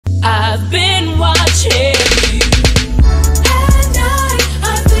I've been watching you. At night,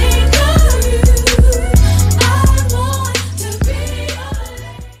 I think of you. I want to be your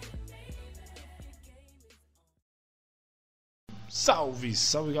Salve,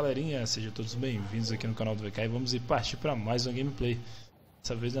 salve galerinha, sejam todos bem-vindos aqui no canal do VK e vamos partir para mais uma gameplay.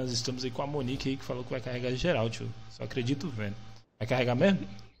 Dessa vez nós estamos aí com a Monique aí que falou que vai carregar geral, tio. Só acredito vendo. Vai carregar mesmo?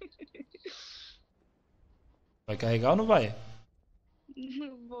 Vai carregar ou não vai?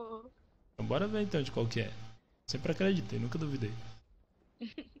 Não vou. Então bora ver então de qual que é. Sempre acreditei, nunca duvidei.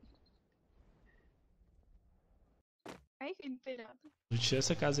 Ai, que telhado. Vou tirar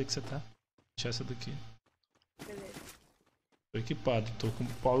essa casa aí que você tá. Vou tirar essa daqui. Beleza. Tô equipado, tô com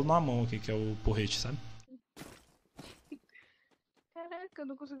o Paulo na mão aqui, que é o porrete, sabe? Caraca, eu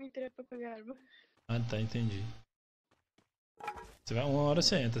não consegui entrar pra pegar arma. Ah tá, entendi. Você vai, uma hora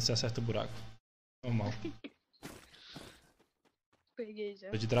você entra, você acerta o buraco. Normal. Peguei já.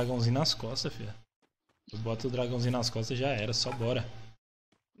 Tô de dragãozinho nas costas, filha. Eu boto o dragãozinho nas costas já era, só bora.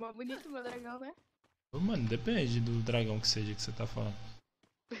 Mó bonito meu dragão, né? Ô, mano, depende do dragão que seja que você tá falando.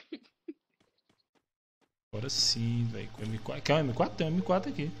 Agora sim, velho. Com M4. Quer um M4? Tem um M4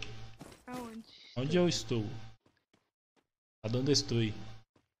 aqui. Aonde? Onde eu estou? Aonde estou?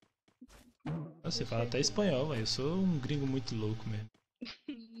 Você fala até espanhol, velho. Eu sou um gringo muito louco mesmo.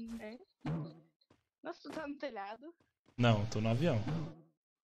 É? Nossa, tu tá no telhado? Não, tô no avião.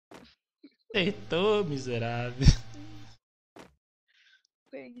 Eita, miserável.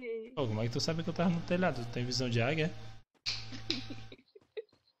 Peguei. Pô, como é que tu sabe que eu tava no telhado? Tu tem visão de águia?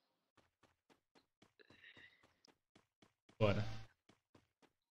 Bora.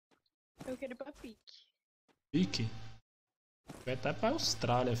 Eu quero ir pra pique. Pique? Vai estar pra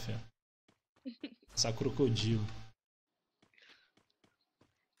Austrália, filho. Essa crocodilo.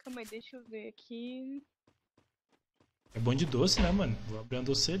 Calma aí, deixa eu ver aqui. É bom de doce, né, mano? Vou abrir uma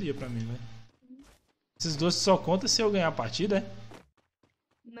doceria pra mim, né? Esses doces só contam se eu ganhar a partida, é?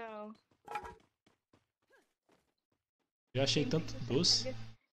 Não. Já achei tanto doce.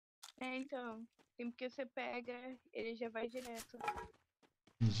 É, então. Sempre que você pega, ele já vai direto.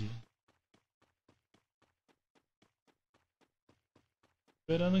 Entendi.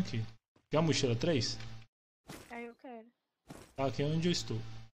 Esperando aqui. Quer a mochila 3? Aí eu quero. Tá aqui onde eu estou.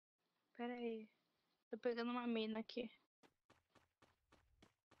 Pera aí. Tô pegando uma mina aqui.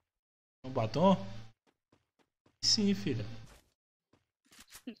 Um batom? Sim, filha.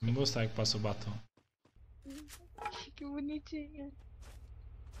 Vou me mostrar que passou o batom. Que bonitinha.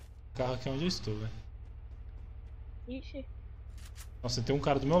 O carro aqui é onde eu estou, velho. Ixi. Nossa, tem um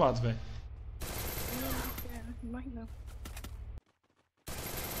cara do meu lado, velho. Não morre não.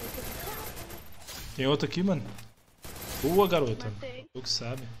 Tem outro aqui, mano. Boa, garota. Matei. Tu que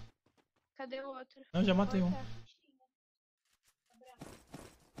sabe. Cadê o outro? Não, já matei um. Tá.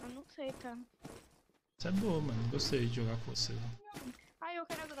 Eu não sei, tá? Você é boa, mano. Gostei de jogar com você. Ai, eu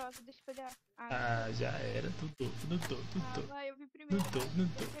quero a grossa, deixa eu pegar. Ah, já era. Tudo. Vai, eu vi primeiro. Não tô.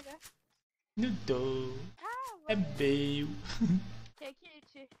 Deixa eu pegar. Não tô. Vai. É meio. Quer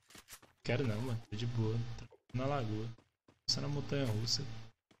kit? Quero não, mano. Tô de boa. Tô na lagoa. Passando na montanha russa.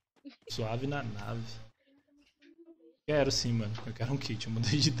 Suave na nave. Quero sim, mano. Eu quero um kit. Eu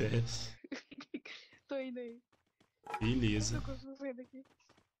mudei de ideia. Tô indo aí. Beleza. Eu consigo sair daqui.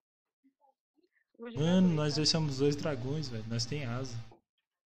 Vou jogar Mano, dois, nós tá? dois somos dois dragões, velho. Nós tem asa.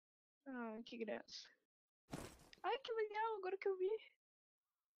 Ah, que graça. Ai, que legal, agora que eu vi.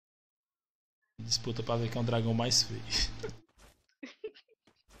 Disputa pra ver quem é o dragão mais feio.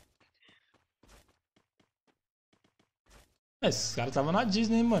 Esses caras estavam na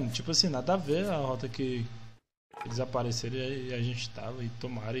Disney, mano. Tipo assim, nada a ver a rota que eles apareceram e a gente tava. E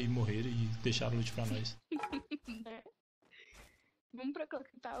tomaram e morreram e deixaram loot pra nós. Né? Vamos pra Clock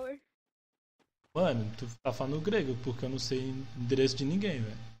Tower. Mano, tu tá falando grego porque eu não sei endereço de ninguém,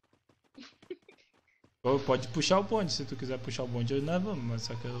 velho. Pode puxar o bonde, se tu quiser puxar o bonde, nós vamos, mas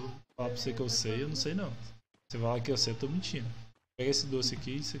só que eu falar pra você que eu sei não sei não. Se você falar que eu sei, eu tô mentindo. Pega esse doce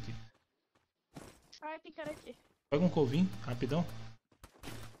aqui e isso aqui. Ai, tem cara aqui. Pega um couvinho, rapidão.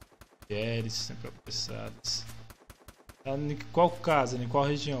 Mulheres, sempre apressadas. Tá em qual casa, em qual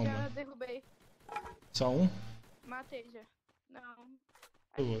região, Já mano? derrubei. Só um? Matei já. Não. O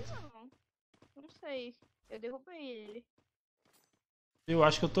Acho que outro. não. Não sei. Eu derrubei ele. Eu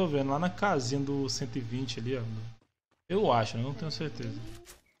acho que eu tô vendo lá na casinha do 120 ali, ó. Eu acho, eu não tenho certeza.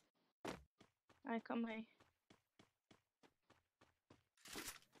 Ai, calma aí.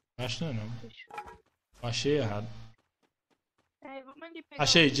 Acho que não é não. Deixa eu... Achei errado. É, vamos ali pegar.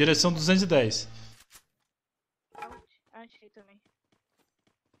 Achei, direção 210. Achei também.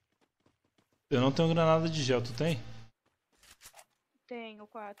 Eu não tenho granada de gel, tu tem? Tenho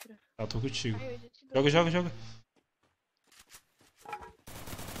 4. Tá, tô contigo. Ai, eu já te dou. Joga.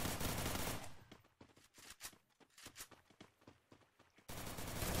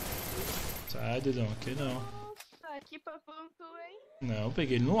 Sai, dedão, aqui não. Nossa, que papão tu, hein? Não, eu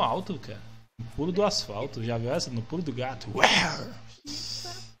peguei ele no alto, cara. No pulo do asfalto. Já viu essa? No pulo do gato. Que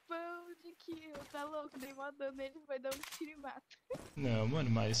papão de kill. Tá louco? Dei mó dano nele, vai dar um tiro e mata. Não, mano,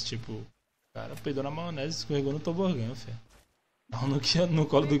 mas tipo... O cara peidou na maionese e escorregou no tobogã, fé. Não, no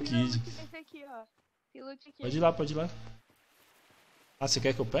colo do Kid. Esse aqui, ó. Esse loot aqui. Pode ir lá. Ah, você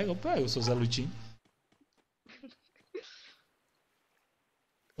quer que eu pegue? Eu pego, eu sou Zé Lutinho.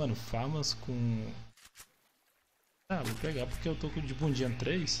 Mano, farmas com... Ah, vou pegar porque eu tô com de bundinha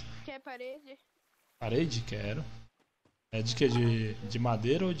 3. Quer parede? Parede? Quero. É de que? De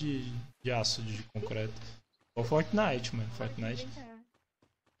madeira ou de aço, de concreto? Igual Fortnite, mano. Fortnite.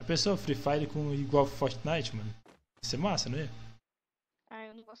 A pessoa Free Fire com igual Fortnite, mano. Isso é massa, não é? Ah,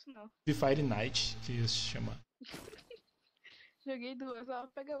 eu não gosto não. Free Fire Night, que ia se chamar. Joguei 2, ó, vou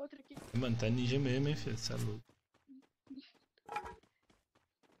pegar outra aqui. Mano, tá ninja mesmo, hein, filho? Você é louco.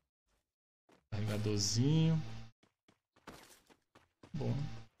 Carregadorzinho. Bom.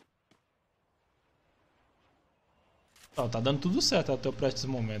 Ó, tá dando tudo certo até o prestes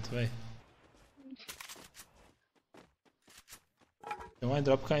momento, velho. Tem um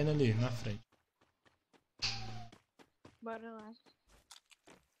airdrop caindo ali, na frente. Bora lá.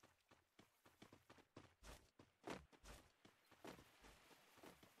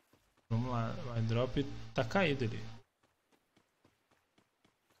 Vamos lá, o airdrop tá caído ali.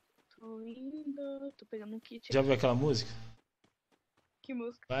 Tô indo, tô pegando um kit. Já viu aquela música? Que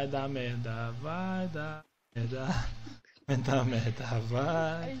música? Vai dar merda, vai dar merda. Vai dar merda, A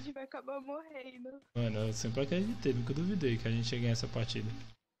vai. gente vai acabar morrendo. Mano, eu sempre acreditei, nunca duvidei que a gente ia ganhar essa partida.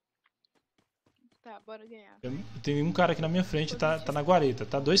 Tá, bora ganhar. Tem um cara aqui na minha frente, tá na guarita,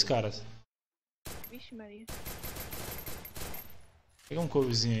 tá 2 caras. Vixe Maria. Pega um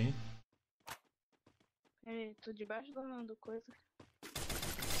couvezinho aí. Peraí, tô debaixo do coisa.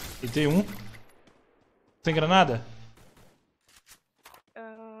 E tem um. Tem granada?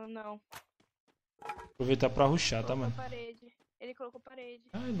 Não. Aproveitar pra rushar, tá, Colocou mano? parede. Ele colocou parede.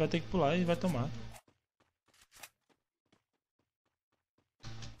 Ah, ele vai ter que pular e vai tomar.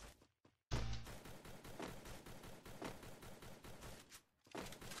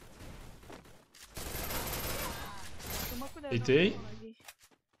 Toma cuidado. Deitei. não pode.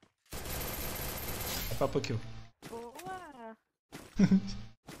 É papo aqui, ó. Boa.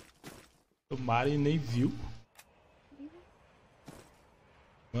 O Mario nem viu.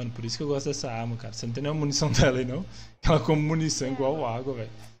 Mano, por isso que eu gosto dessa arma, cara. Você não tem nenhuma munição dela aí, não? Ela come munição igual água,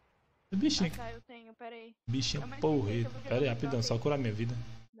 velho. Bichinho. Tá, eu tenho, peraí. Bichinho Dá mais porreiro. licença, eu vou Pera aí, jogar rapidão, no só curar minha vida.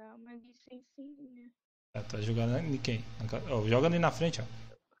 Dá uma licencinha. Tá jogando em quem? Ó, joga ali na frente, ó.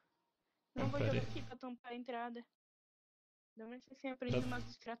 Não vou pera jogar aí. aqui pra tampar a entrada. Dá uma licencinha, aprendi umas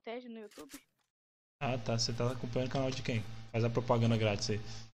estratégias no YouTube. Ah, tá. Você tá acompanhando o canal de quem? Faz a propaganda grátis aí.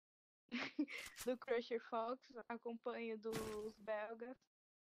 Do Crusher Fox, acompanho dos belgas.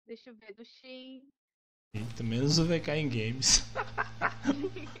 Deixa eu ver, do Shin. Eita, menos o VkinGames.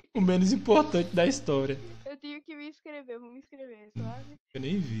 O menos importante da história. Eu tenho que me inscrever, vou me inscrever, sabe? Eu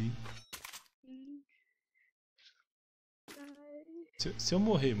nem vi. Ai. Se eu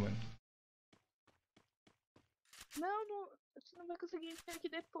morrer, mano. Não, você não vai conseguir entrar aqui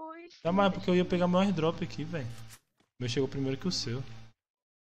depois. Tá, mas é porque eu ia pegar meu airdrop aqui, velho. O meu chegou primeiro que o seu.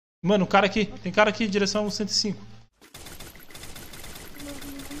 Mano, o cara aqui. Tem cara aqui em direção ao 105. Vou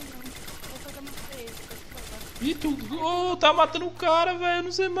fazer uma parede pra te salvar. Ih, tu... Oh, tá matando o cara, velho. Eu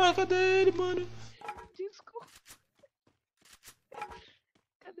não sei mais cadê ele, mano. Desculpa.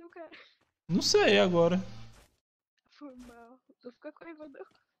 Cadê o cara? Não sei agora. Foi mal. Tô ficando com raiva não.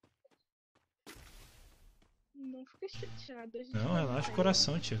 Não fica chateada, gente. Não, vai relaxa o sair.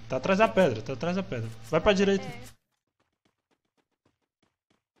 coração, tio. Tá atrás da pedra, tá atrás da pedra. Vai pra direita. É.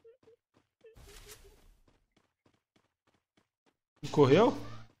 Correu?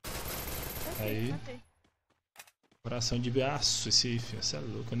 Ok, Aí. matei. Coração de aço esse filho. Você é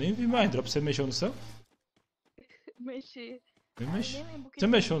louco. Eu nem vi mais drop. Você mexeu no seu? Mexi. Nem Ai, mexi. nem lembro o que Você tem.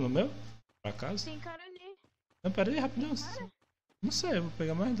 mexeu no meu? Por acaso? Tem cara ali. Não, pera aí, rapidão. Cara? Não sei, eu vou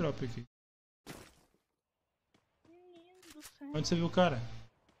pegar mais drop aqui. Menino do céu. Onde você viu o cara?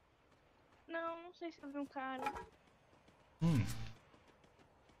 Não sei se eu vi um cara.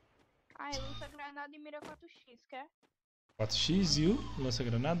 Ah, eu uso a granada e mira 4x, quer? 4x e o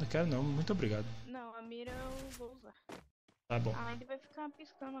lança-granada? Quero não, muito obrigado. Não, a mira eu vou usar. Tá bom. Ah, ele vai ficar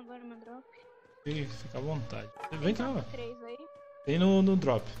piscando agora meu drop. Fica à vontade. Vem cá, ó. 3 aí. Tem no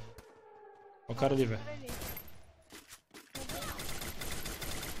drop. Olha o cara ali, velho. Cara ali.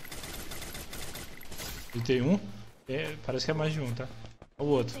 Tem um. É, parece que é mais de um, tá? Olha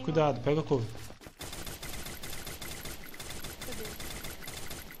o outro. Tem Cuidado, pega a couve. Cadê?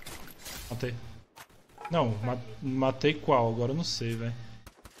 Matei. Não, matei qual? Agora eu não sei, velho.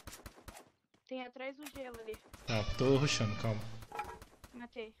 Tem atrás do gelo ali. Tá, tô rushando, calma.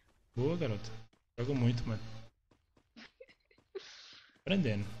 Matei. Boa, garota. Jogo muito, mano.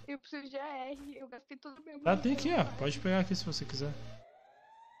 Aprendendo. Eu preciso de AR, eu gastei todo o meu. Tá, tem aqui, ó. Pode pegar aqui se você quiser.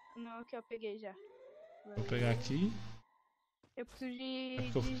 Não, aqui eu peguei já. Vou pegar aqui. Eu preciso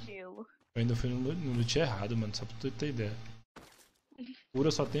É porque de gelo. Eu ainda fui no loot errado, mano. Só pra tu ter ideia. Cura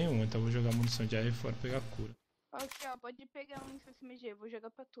só tem um, então eu vou jogar munição de AR fora e pegar cura. Aqui, ó, pode pegar um SMG, vou jogar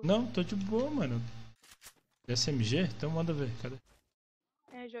pra tu. Não, tô de boa, mano. SMG? Então manda ver, cadê?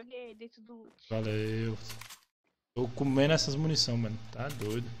 É, joguei dentro do loot. Valeu. Tô comendo essas munição, mano. Tá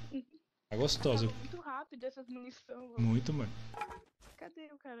doido. Tá gostosa. Tava muito rápido essas munição, mano. Muito, mano.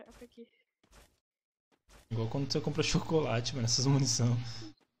 Cadê o cara? Aqui. Igual quando você compra chocolate, mano, essas munição.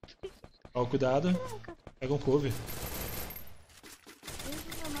 Ó, cuidado. Pega um cover.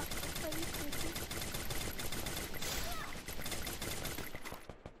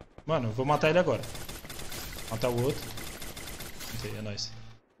 Mano, eu vou matar ele agora. Matar o outro. Ok, é nóis.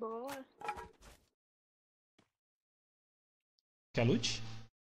 Boa. Quer loot?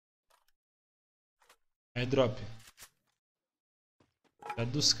 É drop. É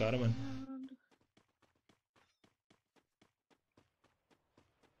dos caras, mano.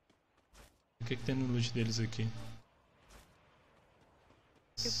 O que tem no loot deles aqui?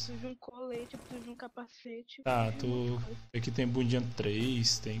 Eu preciso de um colete, eu preciso de um capacete. Tá, aqui tem bundinha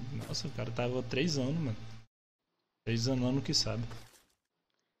 3, tem... Nossa, o cara tava 3 anos, mano. 3 anos que sabe.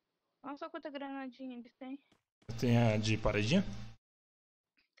 Olha só quanta granadinha eles têm. Tem a de paredinha?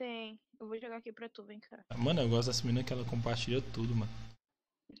 Tem. Eu vou jogar aqui pra tu, vem cá. Mano, eu gosto dessa menina que ela compartilha tudo, mano.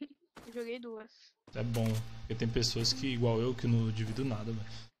 Eu joguei 2. É bom, porque tem pessoas que, igual eu, que não divido nada, mano.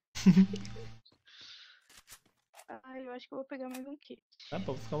 Ah, eu acho que eu vou pegar mais um kit. Ah,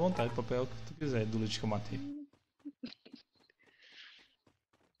 pode ficar à vontade pra pegar o que tu quiser do loot que eu matei.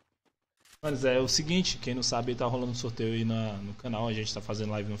 Mas é o seguinte, quem não sabe, tá rolando um sorteio aí no canal, a gente tá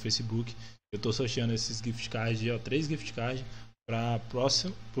fazendo live no Facebook. Eu tô sorteando esses gift cards aí, ó, 3 gift cards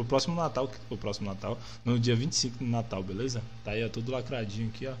pro próximo Natal, no dia 25 de Natal, beleza? Tá aí, ó, tudo lacradinho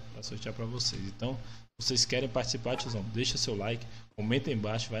aqui, ó, pra sortear pra vocês. Então, se vocês querem participar, tiozão, deixa seu like, comenta aí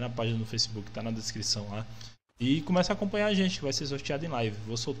embaixo, vai na página do Facebook, tá na descrição lá. E começa a acompanhar a gente, que vai ser sorteado em live.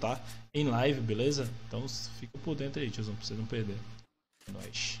 Vou soltar em live, beleza? Então fica por dentro aí, tiozão, pra vocês não perder. É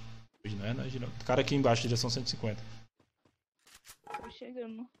nóis. Hoje não é nóis, não. Cara aqui embaixo, direção 150. Tô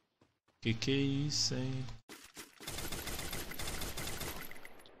chegando. Que é isso, hein?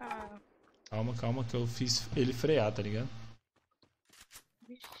 Ah, Calma, calma, que eu fiz ele frear, tá ligado?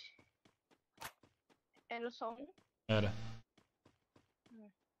 vixe. Era só um? Era.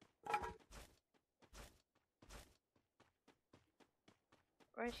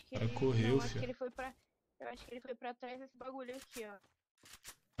 Eu acho que Cara, ele... correu, não, acho filho. que ele foi pra... Eu acho que ele foi pra trás desse bagulho aqui, ó.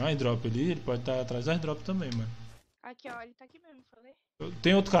 Ah, airdrop ali, ele pode estar atrás do airdrop também, mano. Aqui, ó, ele tá aqui mesmo, falei.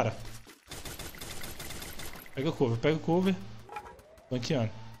 Tem outro cara. Pega o cover.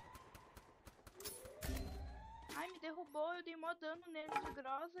 Flanqueando. Ai, me derrubou, eu dei mó dano nele de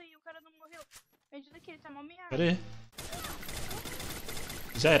grossa e o cara não morreu. Me ajuda que ele tá mal miado. Pera aí.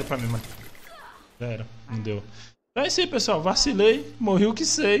 Já era pra mim, mano. Já era, não deu. Então é isso aí, pessoal. Vacilei, morri o que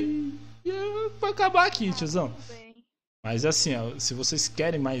sei. E vai acabar aqui, tiozão. Tudo bem. Mas assim, ó, se vocês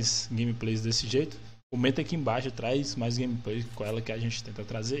querem mais gameplays desse jeito, comenta aqui embaixo, traz mais gameplays com ela que a gente tenta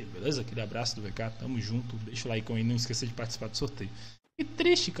trazer, beleza? Aquele abraço do VK, tamo junto. Deixa o like aí, não esqueça de participar do sorteio. Que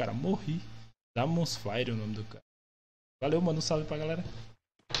triste, cara, morri. Damos Fire o nome do cara. Valeu, manda um salve pra galera.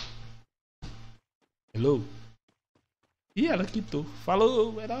 Hello. E ela quitou.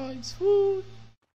 Falou, é nóis. Fui.